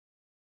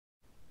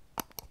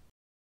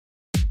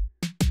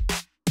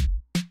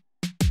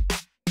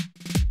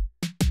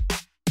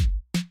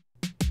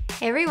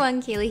Hey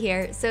everyone, Kaylee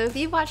here. So if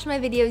you've watched my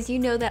videos, you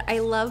know that I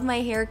love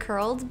my hair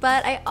curled,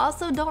 but I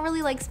also don't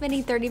really like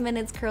spending 30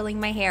 minutes curling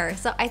my hair.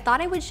 So I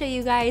thought I would show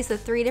you guys the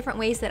 3 different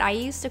ways that I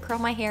use to curl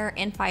my hair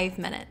in 5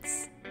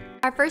 minutes.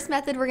 Our first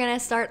method, we're going to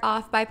start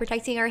off by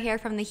protecting our hair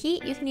from the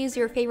heat. You can use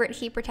your favorite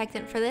heat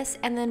protectant for this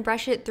and then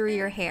brush it through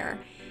your hair.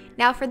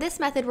 Now for this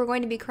method, we're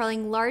going to be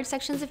curling large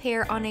sections of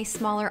hair on a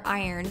smaller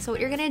iron. So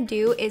what you're going to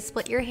do is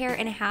split your hair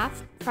in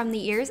half from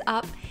the ears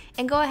up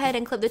and go ahead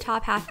and clip the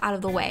top half out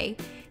of the way.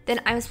 Then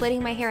I'm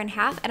splitting my hair in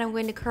half and I'm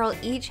going to curl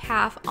each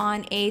half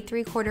on a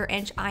 3/4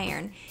 inch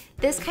iron.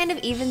 This kind of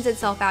evens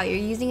itself out. You're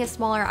using a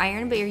smaller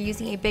iron, but you're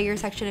using a bigger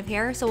section of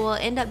hair, so it will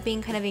end up being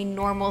kind of a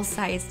normal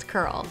sized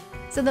curl.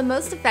 So the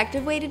most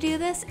effective way to do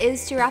this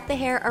is to wrap the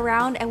hair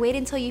around and wait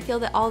until you feel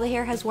that all the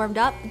hair has warmed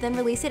up, then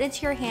release it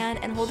into your hand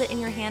and hold it in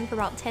your hand for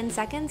about 10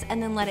 seconds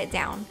and then let it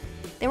down.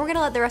 Then we're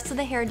gonna let the rest of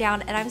the hair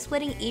down, and I'm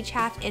splitting each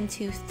half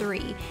into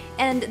 3.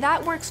 And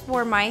that works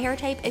for my hair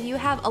type. If you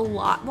have a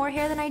lot more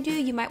hair than I do,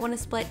 you might wanna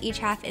split each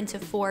half into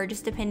 4,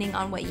 just depending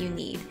on what you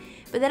need.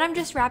 But then I'm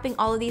just wrapping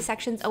all of these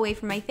sections away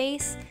from my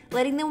face,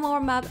 letting them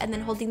warm up, and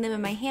then holding them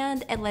in my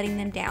hand and letting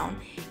them down.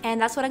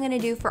 And that's what I'm gonna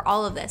do for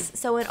all of this.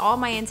 So in all,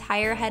 my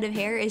entire head of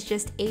hair is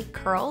just 8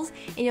 curls,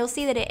 and you'll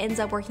see that it ends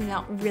up working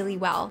out really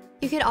well.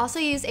 You could also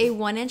use a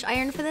 1-inch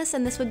iron for this,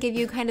 and this would give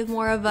you kind of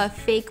more of a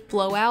fake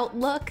blowout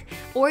look,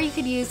 or you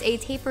could use a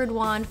tapered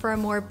wand for a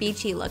more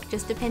beachy look,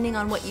 just depending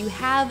on what you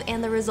have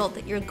and the result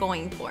that you're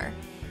going for.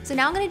 So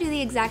now I'm going to do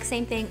the exact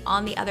same thing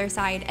on the other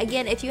side.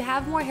 Again, if you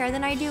have more hair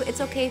than I do, it's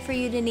okay for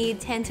you to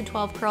need 10 to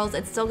 12 curls.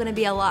 It's still going to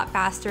be a lot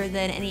faster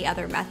than any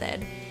other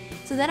method.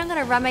 So then I'm going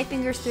to run my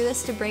fingers through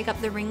this to break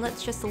up the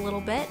ringlets just a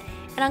little bit.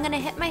 And I'm going to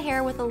hit my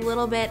hair with a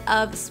little bit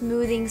of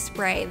smoothing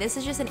spray. This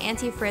is just an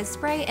anti-frizz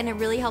spray, and it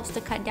really helps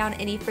to cut down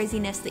any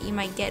frizziness that you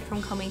might get from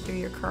combing through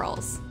your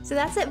curls. So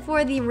that's it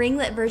for the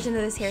ringlet version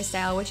of this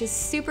hairstyle, which is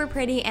super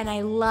pretty and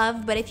I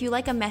love. But if you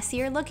like a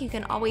messier look, you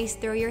can always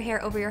throw your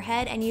hair over your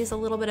head and use a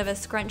little bit of a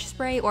scrunch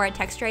spray or a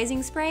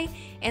texturizing spray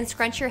and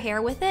scrunch your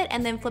hair with it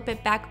and then flip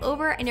it back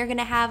over, and you're going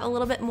to have a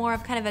little bit more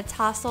of kind of a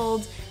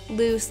tousled,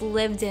 loose,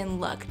 lived-in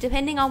look.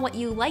 Depending on what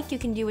you like, you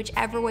can do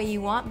whichever way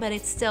you want, but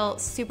it's still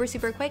super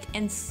quick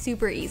and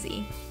super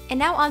easy. And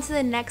now on to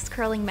the next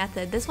curling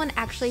method. This one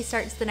actually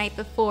starts the night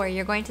before.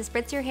 You're going to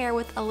spritz your hair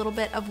with a little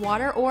bit of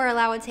water or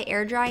allow it to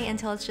air dry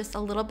until it's just a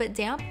little bit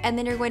damp, and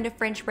then you're going to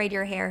French braid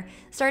your hair,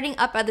 starting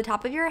up at the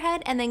top of your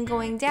head and then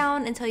going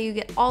down until you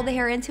get all the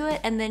hair into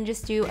it, and then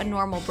just do a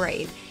normal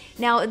braid.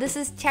 Now, this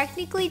is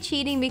technically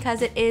cheating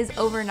because it is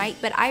overnight,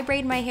 but I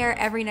braid my hair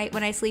every night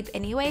when I sleep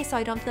anyway, so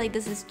I don't feel like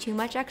this is too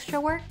much extra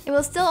work. It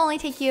will still only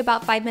take you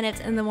about 5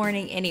 minutes in the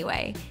morning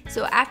anyway.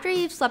 So after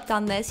you've slept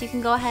on this, you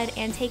can go ahead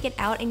and take it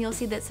out, and you'll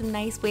see that some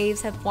nice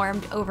waves have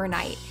formed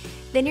overnight.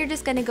 Then you're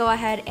just gonna go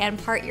ahead and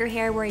part your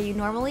hair where you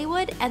normally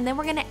would, and then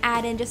we're gonna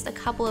add in just a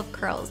couple of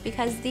curls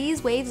because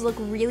these waves look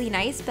really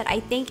nice, but I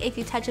think if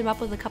you touch them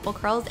up with a couple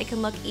curls, it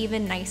can look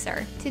even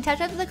nicer. To touch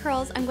up the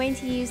curls, I'm going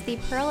to use the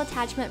pearl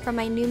attachment from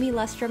my NuMe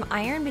Lustrum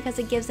iron because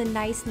it gives a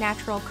nice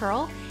natural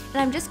curl. And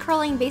I'm just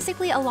curling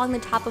basically along the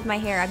top of my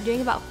hair. I'm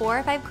doing about 4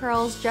 or 5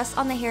 curls just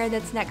on the hair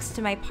that's next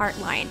to my part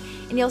line.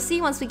 And you'll see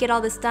once we get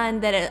all this done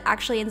that it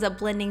actually ends up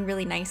blending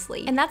really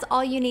nicely. And that's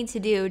all you need to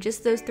do,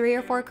 just those 3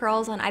 or 4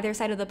 curls on either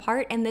side of the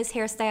part, and this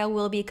hairstyle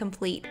will be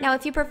complete. Now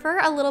if you prefer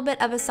a little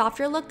bit of a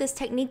softer look, this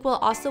technique will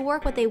also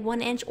work with a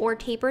 1-inch or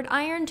tapered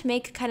iron to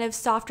make kind of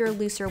softer,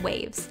 looser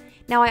waves.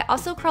 Now I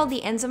also curled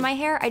the ends of my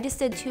hair. I just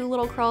did 2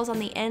 little curls on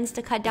the ends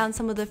to cut down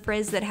some of the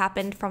frizz that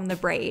happened from the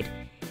braid.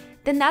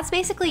 Then that's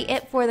basically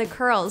it for the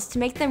curls. To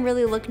make them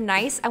really look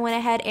nice, I went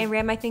ahead and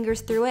ran my fingers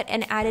through it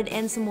and added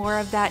in some more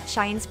of that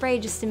shine spray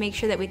just to make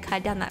sure that we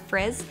cut down that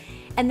frizz.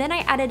 And then I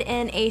added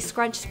in a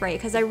scrunch spray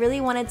because I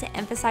really wanted to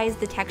emphasize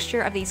the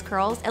texture of these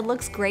curls. It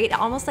looks great,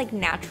 almost like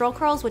natural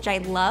curls, which I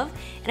love,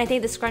 and I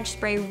think the scrunch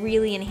spray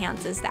really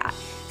enhances that.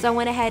 So I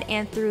went ahead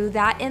and threw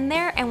that in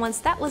there, and once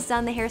that was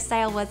done, the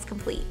hairstyle was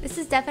complete. This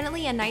is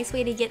definitely a nice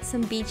way to get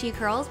some beachy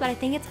curls, but I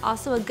think it's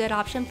also a good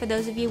option for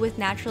those of you with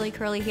naturally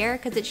curly hair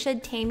because it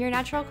should tame your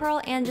natural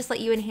curl and just let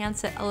you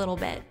enhance it a little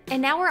bit.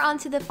 And now we're on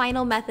to the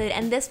final method,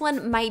 and this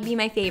one might be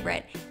my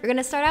favorite. We're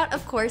gonna start out,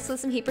 of course, with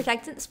some heat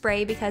protectant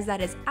spray because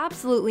that is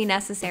absolutely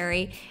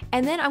necessary,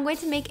 and then I'm going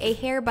to make a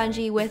hair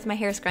bungee with my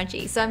hair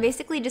scrunchie. So I'm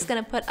basically just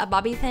gonna put a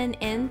bobby pin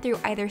in through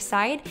either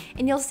side,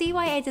 and you'll see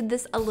why I did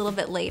this a little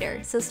bit later.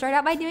 So start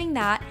out by doing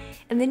that,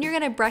 and then you're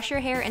gonna brush your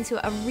hair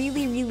into a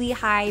really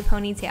high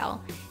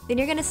ponytail. Then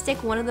you're gonna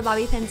stick one of the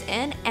bobby pins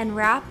in and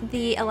wrap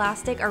the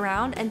elastic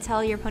around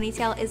until your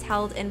ponytail is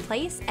held in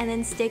place, and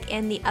then stick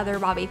in the other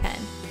bobby pin.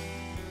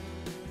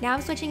 Now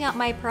I'm switching out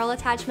my pearl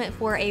attachment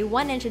for a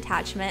 1-inch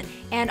attachment,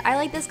 and I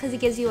like this because it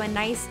gives you a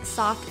nice,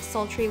 soft,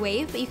 sultry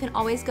wave, but you can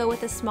always go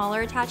with a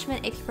smaller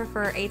attachment if you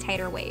prefer a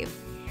tighter wave.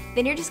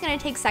 Then you're just going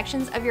to take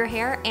sections of your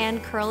hair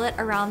and curl it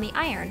around the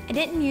iron. I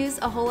didn't use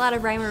a whole lot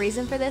of rhyme or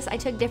reason for this. I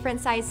took different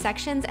size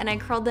sections and I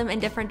curled them in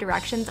different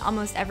directions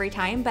almost every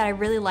time, but I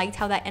really liked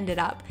how that ended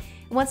up.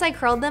 Once I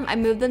curled them, I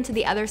moved them to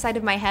the other side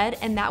of my head,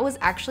 and that was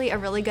actually a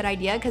really good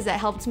idea because it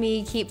helped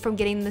me keep from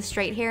getting the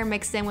straight hair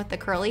mixed in with the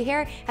curly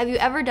hair. Have you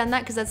ever done that?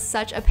 Because that's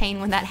such a pain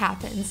when that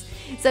happens.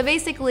 So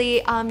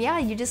basically, yeah,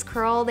 you just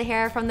curl the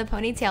hair from the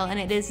ponytail and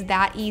it is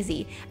that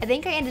easy. I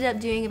think I ended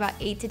up doing about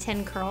 8 to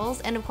 10 curls,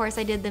 and of course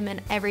I did them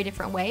in every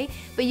different way,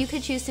 but you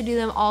could choose to do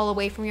them all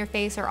away from your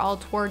face or all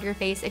toward your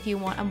face if you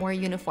want a more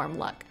uniform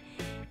look.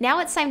 Now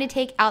it's time to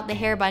take out the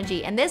hair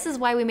bungee, and this is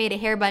why we made a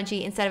hair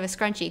bungee instead of a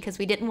scrunchie, because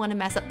we didn't want to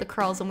mess up the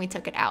curls when we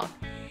took it out.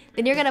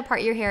 Then you're gonna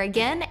part your hair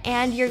again,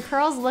 and your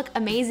curls look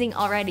amazing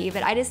already,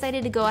 but I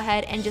decided to go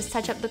ahead and just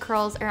touch up the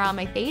curls around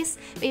my face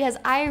because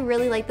I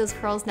really like those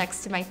curls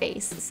next to my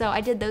face. So I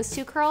did those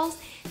 2 curls,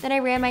 then I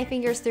ran my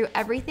fingers through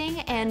everything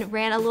and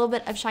ran a little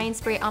bit of shine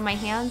spray on my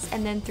hands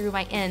and then through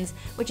my ends,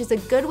 which is a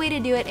good way to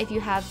do it if you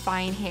have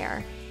fine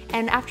hair.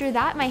 And after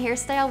that, my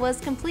hairstyle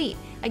was complete.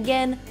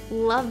 Again,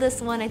 love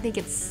this one. I think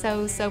it's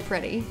so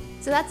pretty.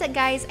 So that's it,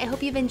 guys. I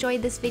hope you've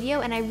enjoyed this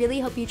video, and I really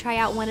hope you try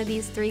out one of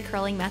these 3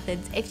 curling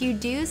methods. If you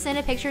do, send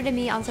a picture to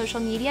me on social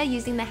media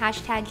using the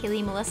hashtag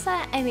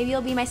KayleeMelissa, and maybe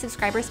you'll be my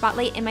subscriber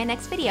spotlight in my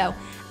next video.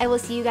 I will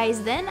see you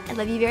guys then. I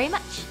love you very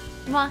much.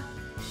 Mwah.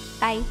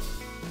 Bye.